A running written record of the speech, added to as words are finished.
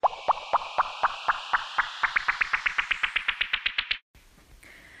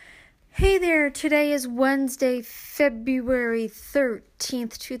Hey there, today is Wednesday, February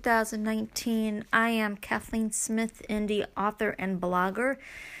 13th, 2019. I am Kathleen Smith, indie author and blogger,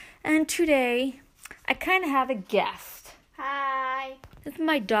 and today I kind of have a guest. Hi. This is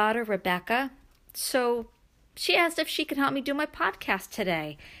my daughter, Rebecca. So she asked if she could help me do my podcast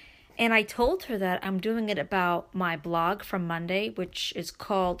today. And I told her that I'm doing it about my blog from Monday, which is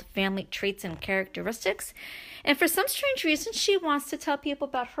called Family Traits and Characteristics. And for some strange reason, she wants to tell people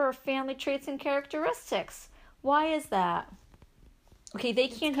about her family traits and characteristics. Why is that? Okay, they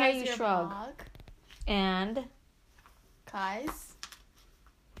can't hear you shrug. Blog. And? Cause?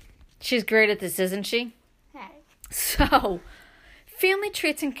 She's great at this, isn't she? Hey. So, family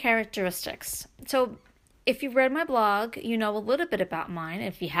traits and characteristics. So, if you've read my blog, you know a little bit about mine.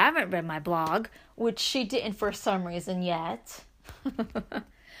 If you haven't read my blog, which she didn't for some reason yet,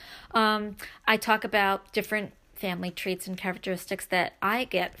 I talk about different family traits and characteristics that I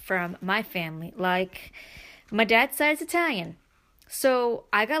get from my family. Like, my dad's side is Italian. So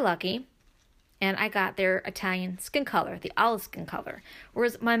I got lucky, and I got their Italian skin color, the olive skin color.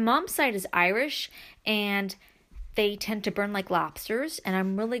 Whereas my mom's side is Irish, and they tend to burn like lobsters, and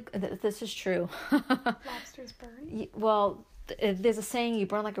I'm really, this is true. Lobsters burn? Well, there's a saying, you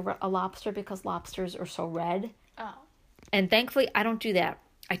burn like a lobster because lobsters are so red. Oh. And thankfully, I don't do that.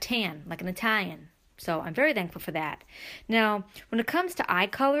 I tan like an Italian. So I'm very thankful for that. Now, when it comes to eye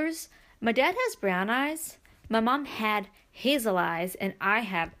colors, my dad has brown eyes. My mom had hazel eyes, and I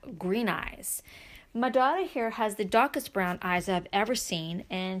have green eyes. My daughter here has the darkest brown eyes I've ever seen,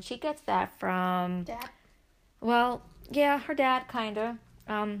 and she gets that from... Dad? Well, yeah, her dad, kind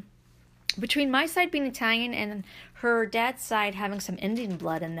of. Between my side being Italian and her dad's side having some Indian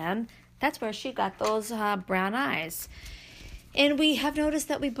blood in them, that's where she got those brown eyes. And we have noticed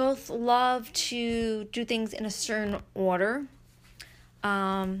that we both love to do things in a certain order.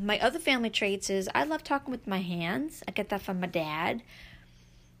 My other family traits is I love talking with my hands. I get that from my dad.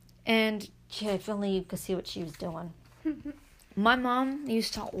 And yeah, if only you could see what she was doing. My mom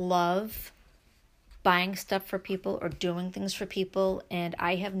used to love buying stuff for people or doing things for people, and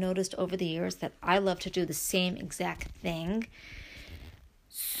I have noticed over the years that I love to do the same exact thing.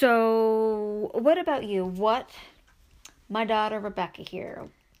 So, what about you? What, my daughter Rebecca here?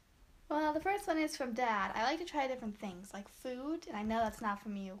 Well, the first one is from Dad. I like to try different things, like food, and I know that's not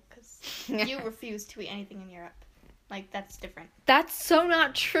from you, because you refuse to eat anything in Europe. Like, that's different. That's so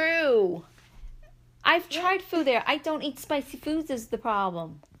not true. I've tried food there. I don't eat spicy foods is the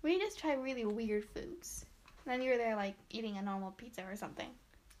problem. We just try really weird foods. And then you're there, like, eating a normal pizza or something.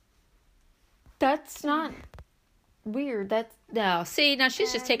 That's not weird. No. See, now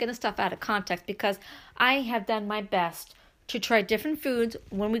she's just taking the stuff out of context because I have done my best to try different foods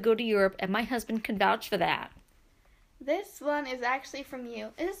when we go to Europe, and my husband can vouch for that. This one is actually from you.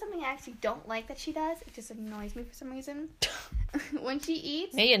 It is something I actually don't like that she does. It just annoys me for some reason. When she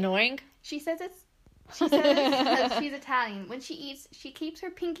eats... Me annoying? She says that she's Italian. When she eats, she keeps her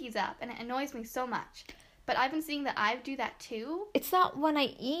pinkies up, and it annoys me so much. But I've been seeing that I do that too. It's not when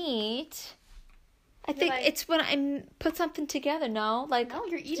I eat. I think it's when I put something together, no? No,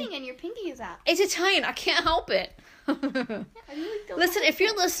 you're eating and your pinky is up. It's Italian. I can't help it. I really don't Listen, if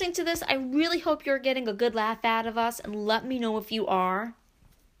you're listening to this, I really hope you're getting a good laugh out of us, and let me know if you are.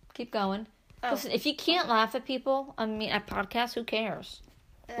 Keep going. Oh. Listen, if you can't laugh at people, at podcasts, who cares?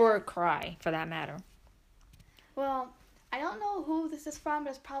 Or cry, for that matter. Well, I don't know who this is from,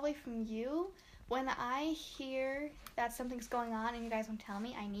 but it's probably from you. When I hear that something's going on and you guys won't tell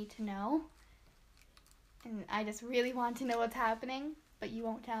me, I need to know. And I just really want to know what's happening, but you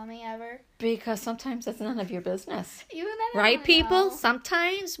won't tell me ever. Because sometimes that's none of your business. Right, people? Know.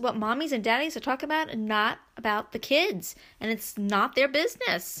 Sometimes what mommies and daddies are talking about is not about the kids. And it's not their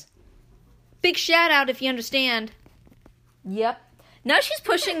business. Big shout out if you understand. Yep. Now she's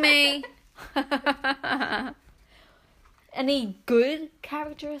pushing me. Any good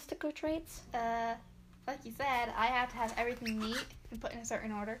characteristic or traits? Like you said, I have to have everything neat and put in a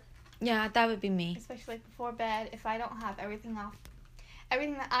certain order. Yeah, that would be me. Especially like before bed, if I don't have everything that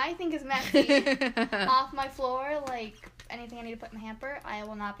I think is messy off my floor, like anything I need to put in the hamper, I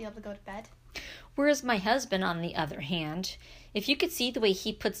will not be able to go to bed. Whereas my husband, on the other hand, if you could see the way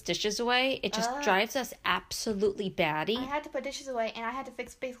he puts dishes away, it just drives us absolutely batty. I had to put dishes away, and I had to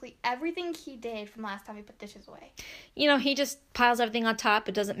fix basically everything he did from last time he put dishes away. You know, he just piles everything on top.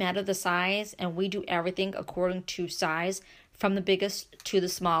 It doesn't matter the size, and we do everything according to size, from the biggest to the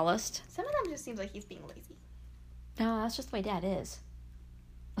smallest. Some of them just seems like he's being lazy. No, that's just the way Dad is.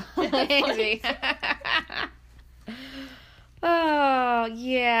 Lazy. Oh,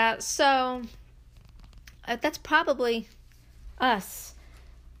 yeah. So, that's probably us.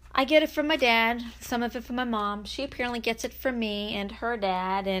 I get it from my dad, some of it from my mom. She apparently gets it from me and her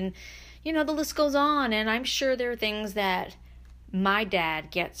dad, and, you know, the list goes on. And I'm sure there are things that my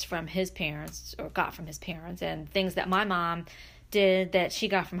dad gets from his parents, or got from his parents, and things that my mom did that she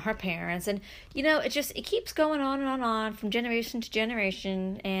got from her parents. And, you know, it keeps going on and on from generation to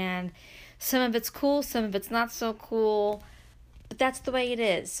generation. And some of it's cool, some of it's not so cool. But that's the way it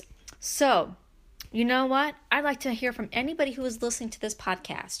is. So, you know what? I'd like to hear from anybody who is listening to this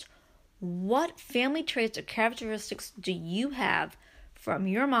podcast. What family traits or characteristics do you have from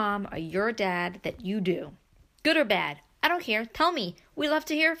your mom or your dad that you do? Good or bad? I don't care. Tell me. We love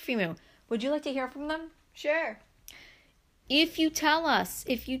to hear from you. Would you like to hear from them? Sure. If you tell us,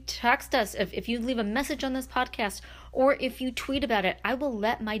 if you text us, if you leave a message on this podcast, or if you tweet about it, I will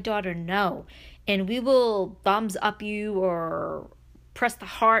let my daughter know. And we will thumbs up you or press the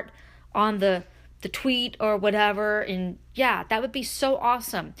heart on the tweet or whatever. And yeah, that would be so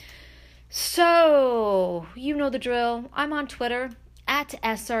awesome. So, you know the drill. I'm on Twitter,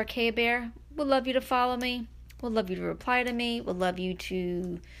 @SRKBear. Would love you to follow me. Would love you to reply to me. Would love you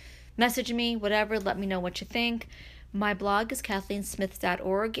to message me, whatever. Let me know what you think. My blog is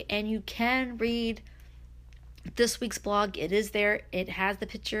KathleenSmith.org, and you can read this week's blog. It is there. It has the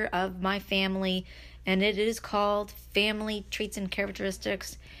picture of my family, and it is called Family Traits and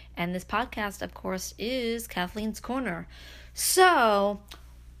Characteristics. And this podcast, of course, is Kathleen's Corner. So,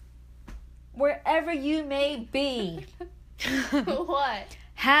 wherever you may be, What?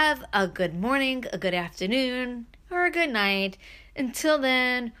 have a good morning, a good afternoon, or a good night. Until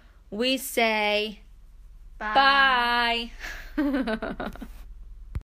then, we say Bye. bye.